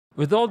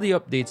With all the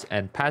updates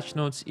and patch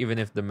notes, even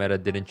if the meta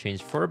didn't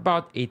change for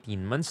about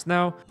 18 months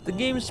now, the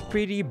game is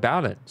pretty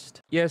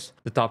balanced. Yes,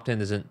 the top 10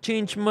 doesn't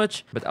change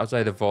much, but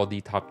outside of all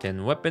the top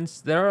 10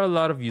 weapons, there are a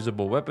lot of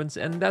usable weapons,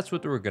 and that's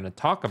what we're gonna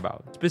talk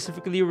about.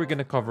 Specifically, we're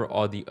gonna cover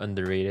all the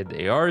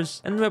underrated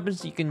ARs and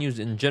weapons you can use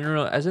in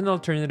general as an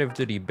alternative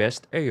to the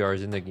best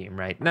ARs in the game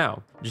right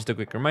now. Just a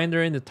quick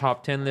reminder, in the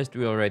top 10 list,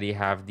 we already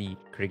have the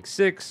Krig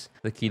 6,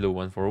 the Kilo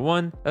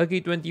 141,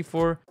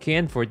 LK24,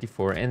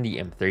 KN44, and the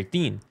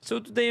M13. So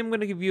today I'm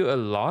going to give you a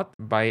lot,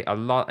 by a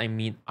lot I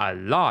mean a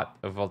lot,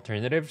 of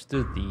alternatives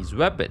to these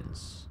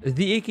weapons.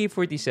 The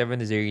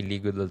AK-47 is a really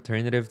good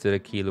alternative to the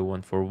Kilo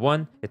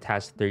 141. It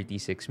has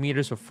 36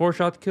 meters of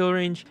 4-shot kill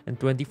range and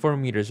 24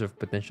 meters of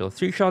potential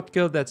 3-shot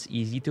kill that's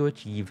easy to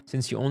achieve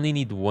since you only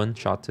need 1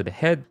 shot to the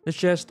head, the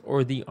chest,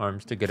 or the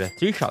arms to get a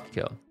 3-shot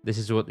kill. This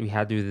is what we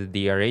had with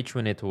the DRH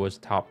when it was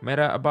top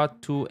meta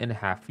about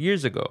 2.5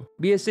 years ago.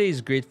 BSA is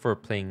great for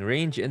playing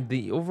range and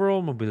the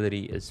overall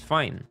mobility is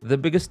fine. The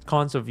biggest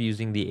cons of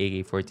using the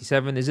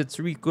AK-47 is its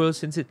recoil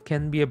since it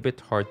can be a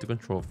bit hard to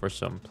control for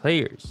some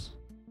players.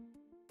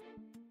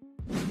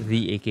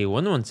 The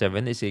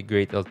AK-117 is a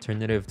great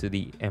alternative to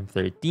the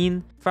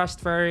M13, fast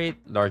fire rate,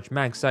 large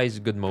mag size,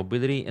 good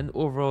mobility, and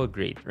overall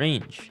great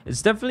range.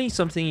 It's definitely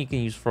something you can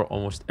use for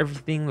almost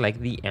everything like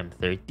the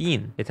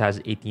M13. It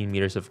has 18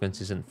 meters of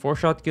consistent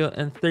 4-shot kill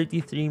and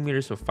 33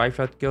 meters of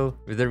 5-shot kill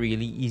with a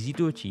really easy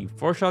to achieve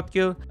 4-shot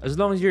kill. As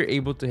long as you're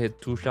able to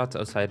hit 2 shots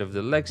outside of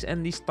the legs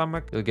and the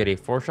stomach, you'll get a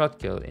 4-shot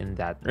kill in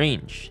that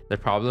range. The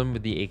problem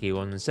with the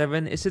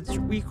AK-117 is its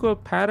recoil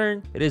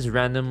pattern. It is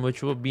random,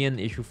 which will be an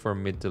issue for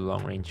mid to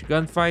long range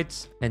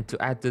gunfights, and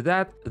to add to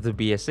that, the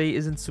BSA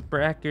isn't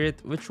super accurate,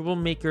 which will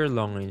make your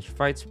long range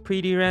fights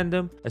pretty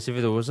random, as if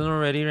it wasn't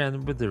already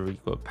random with the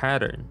recoil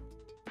pattern.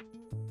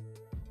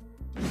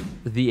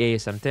 The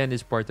ASM-10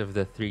 is part of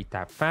the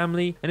 3-tap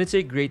family, and it's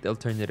a great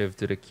alternative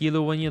to the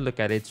Kilo when you look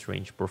at its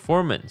range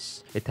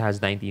performance. It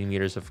has 19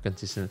 meters of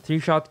consistent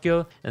 3-shot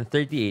kill and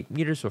 38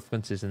 meters of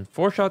consistent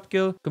 4-shot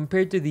kill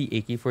compared to the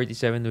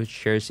AK-47, which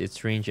shares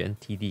its range and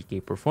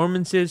TDK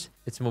performances.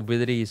 Its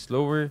mobility is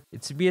slower,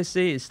 its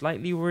BSA is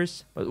slightly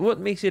worse, but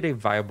what makes it a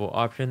viable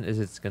option is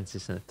its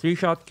consistent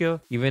 3-shot kill.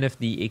 Even if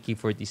the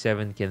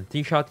AK-47 can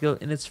 3-shot kill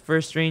in its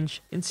first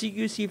range, in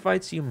CQC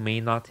fights you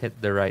may not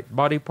hit the right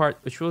body part,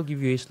 which will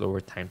give you a slower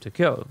time to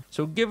kill.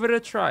 So give it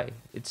a try.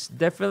 It's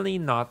definitely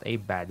not a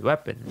bad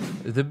weapon.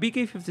 The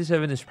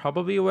BK-57 is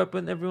probably a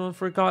weapon everyone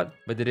forgot,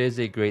 but it is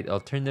a great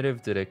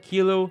alternative to the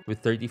Kilo with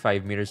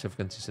 35 meters of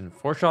consistent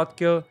 4-shot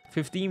kill,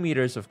 50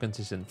 meters of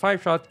consistent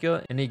 5-shot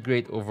kill, and a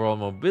great overall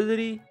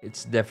mobility.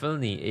 It's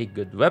definitely a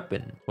good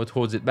weapon. What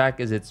holds it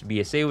back is its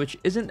BSA, which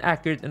isn't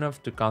accurate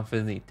enough to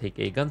confidently take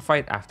a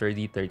gunfight after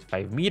the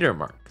 35 meter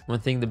mark. One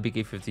thing the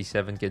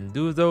BK-57 can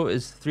do though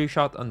is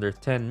 3-shot under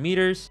 10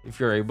 meters. If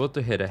you're able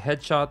to hit a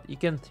headshot, you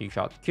can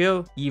 3-shot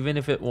kill. Even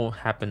if it won't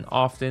happen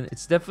often,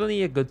 it's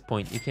definitely a good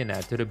point you can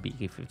add to the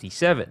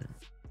BK-57.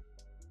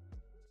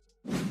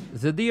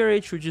 The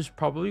DRH, which is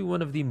probably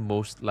one of the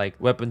most liked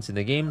weapons in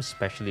the game,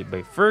 especially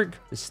by Ferg,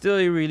 is still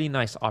a really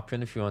nice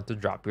option if you want to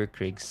drop your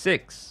Krig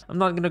 6. I'm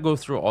not gonna go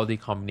through all the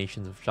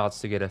combinations of shots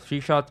to get a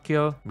 3-shot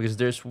kill because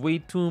there's way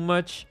too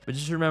much, but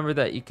just remember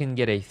that you can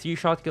get a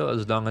 3-shot kill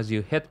as long as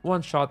you hit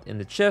 1 shot in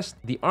the chest,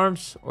 the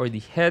arms, or the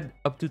head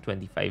up to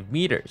 25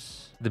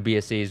 meters. The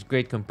BSA is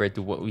great compared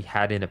to what we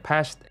had in the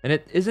past, and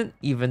it isn't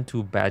even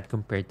too bad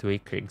compared to a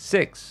Krig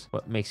 6.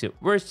 What makes it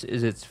worse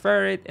is its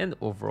fire rate and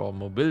overall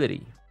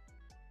mobility.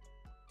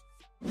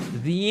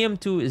 The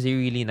EM2 is a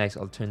really nice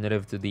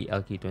alternative to the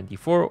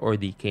LK24 or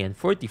the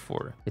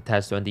KN44. It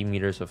has 20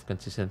 meters of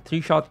consistent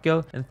 3-shot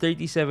kill and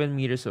 37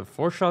 meters of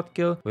 4-shot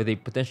kill with a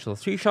potential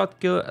 3-shot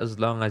kill as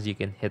long as you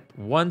can hit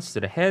once to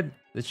the head,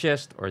 the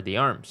chest, or the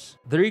arms.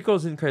 The recoil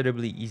is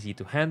incredibly easy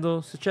to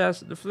handle, such as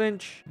the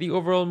flinch. The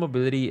overall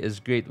mobility is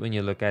great when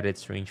you look at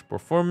its range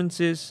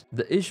performances.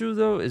 The issue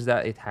though is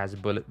that it has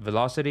bullet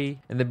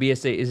velocity, and the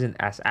BSA isn't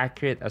as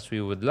accurate as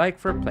we would like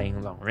for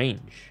playing long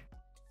range.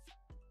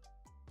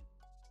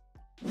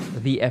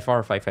 The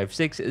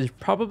FR556 is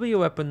probably a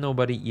weapon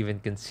nobody even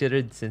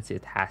considered since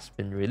it has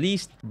been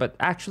released, but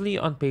actually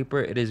on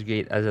paper it is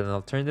great as an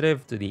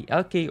alternative to the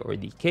LK or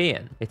the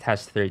KN. It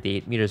has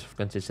 38 meters of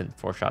consistent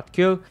 4-shot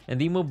kill,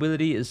 and the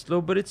mobility is slow,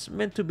 but it's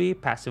meant to be a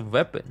passive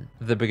weapon.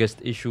 The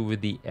biggest issue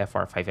with the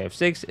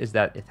FR556 is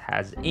that it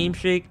has aim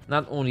shake,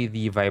 not only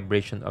the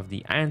vibration of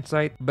the iron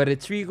sight, but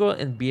its recoil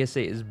and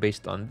BSA is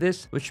based on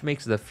this, which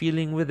makes the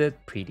feeling with it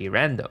pretty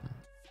random.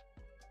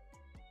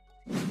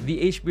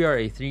 The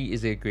HBR-A3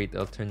 is a great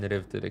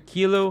alternative to the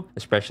Kilo,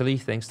 especially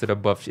thanks to the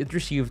buffs it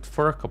received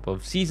for a couple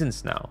of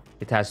seasons now.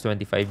 It has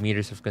 25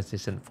 meters of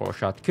consistent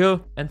 4-shot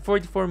kill and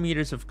 44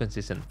 meters of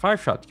consistent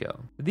 5-shot kill.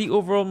 The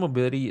overall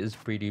mobility is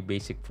pretty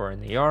basic for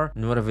an AR,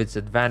 and one of its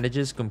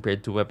advantages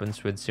compared to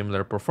weapons with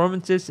similar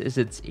performances is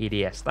its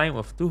ADS time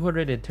of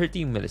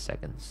 230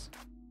 milliseconds.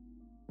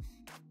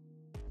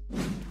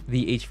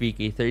 The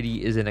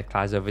HVK-30 is in a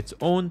class of its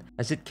own,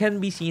 as it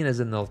can be seen as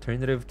an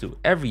alternative to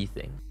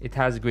everything. It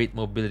has great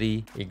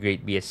mobility, a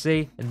great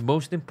BSA, and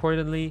most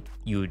importantly,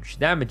 huge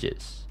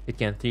damages. it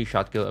can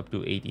 3-shot kill up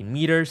to 18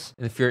 meters.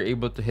 And if you're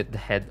able to hit the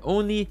head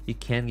only, you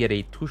can get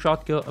a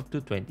 2-shot kill up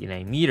to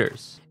 29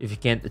 meters. If you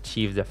can't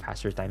achieve the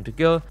faster time to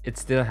kill, it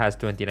still has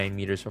 29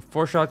 meters of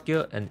 4-shot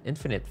kill and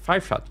infinite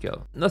 5-shot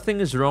kill.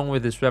 Nothing is wrong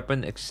with this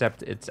weapon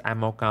except its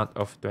ammo count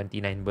of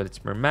 29 bullets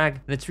per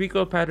mag and its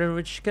recoil pattern,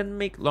 which can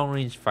make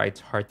long-range fights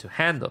hard to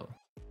handle.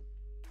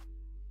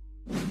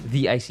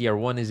 The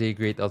ICR-1 is a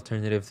great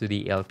alternative to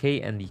the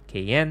LK and the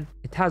KN.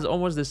 It has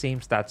almost the same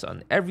stats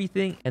on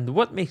everything, and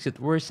what makes it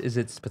worse is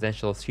its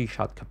potential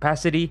 3-shot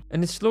capacity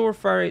and its slower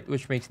fire rate,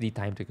 which makes the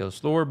time to kill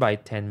slower by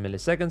 10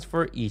 milliseconds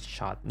for each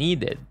shot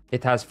needed.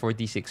 It has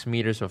 46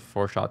 meters of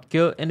 4-shot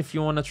kill, and if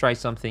you want to try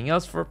something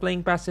else for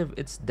playing passive,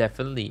 it's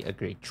definitely a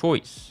great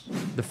choice.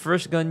 The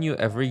first gun you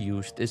ever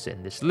used is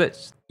in this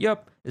list.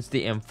 Yup, it's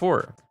the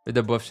M4. With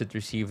the buffs it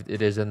received,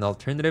 it is an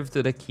alternative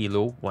to the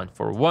Kilo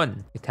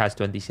 141. It has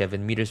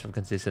 27 meters of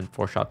consistent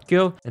 4-shot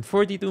kill and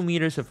 42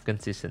 meters of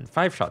consistent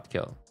 5-shot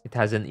kill. It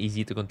has an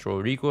easy to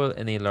control recoil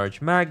and a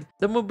large mag.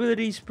 The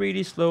mobility is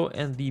pretty slow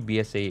and the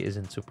BSA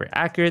isn't super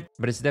accurate,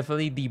 but it's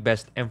definitely the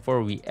best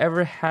M4 we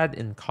ever had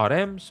in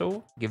CODM,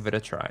 so give it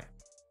a try.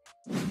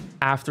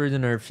 After the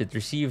nerfs it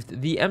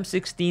received, the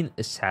M16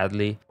 is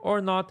sadly,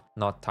 or not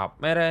top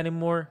meta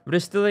anymore, but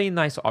is still a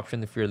nice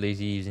option if you're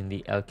lazy using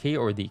the LK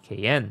or the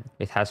KN.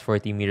 It has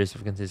 40 meters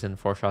of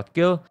consistent 4-shot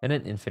kill and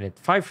an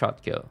infinite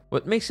 5-shot kill.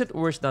 What makes it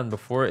worse than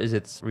before is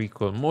its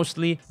recoil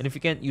mostly, and if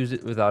you can't use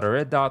it without a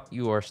red dot,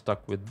 you are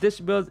stuck with this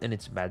build and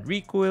its bad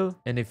recoil,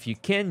 and if you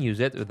can use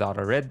it without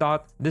a red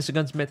dot, this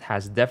Gunsmith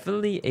has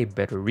definitely a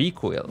better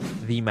recoil.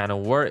 The Man of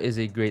War is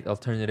a great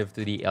alternative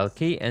to the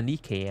LK and the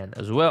KN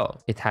as well.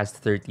 It has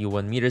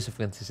 31 meters of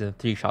consistent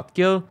 3-shot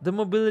kill. The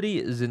mobility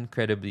is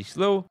incredibly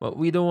slow, but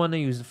we don't want to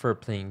use it for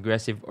playing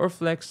aggressive or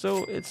flex,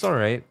 so it's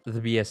alright. The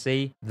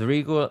BSA, the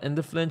recoil, and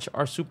the flinch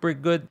are super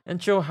good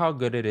and show how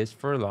good it is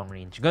for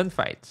long-range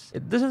gunfights.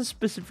 It doesn't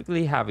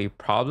specifically have a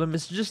problem,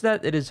 it's just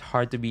that it is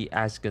hard to be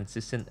as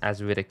consistent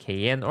as with a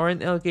KN or an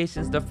LK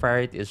since the fire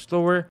rate is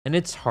slower and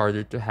it's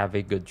harder to have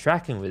a good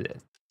tracking with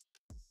it.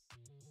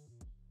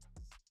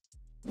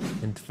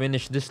 And to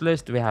finish this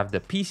list, we have the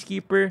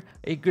Peacekeeper,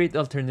 a great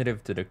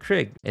alternative to the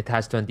Krig. It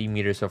has 20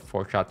 meters of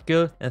 4-shot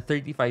kill and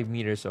 35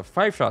 meters of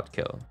 5-shot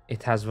kill.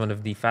 It has one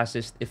of the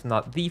fastest, if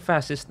not the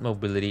fastest,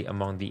 mobility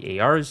among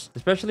the ARs,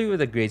 especially with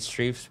a great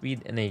strafe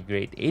speed and a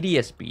great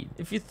ADS speed.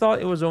 If you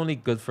thought it was only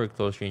good for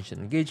close range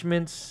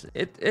engagements,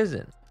 it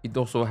isn't. It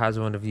also has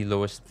one of the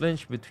lowest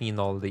flinch between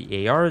all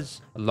the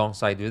ARs,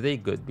 alongside with a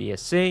good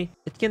BSA.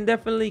 It can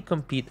definitely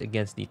compete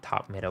against the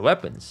top meta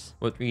weapons.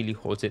 What really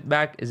holds it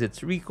back is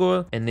its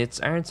recoil and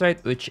its iron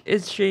sight, which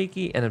is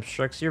shaky and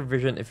obstructs your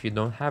vision if you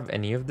don't have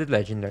any of the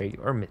legendary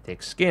or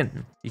mythic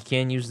skin. You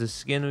can use the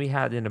skin we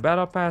had in the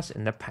battle pass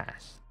in the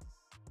past.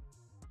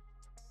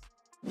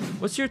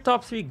 What's your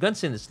top 3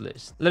 guns in this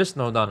list? Let us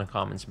know down in the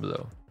comments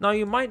below. Now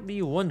you might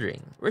be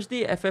wondering, where's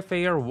the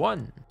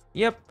FFAR-1?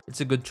 Yep, it's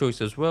a good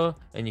choice as well,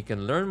 and you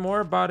can learn more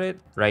about it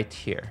right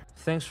here.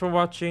 Thanks for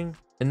watching,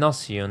 and I'll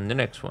see you in the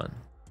next one.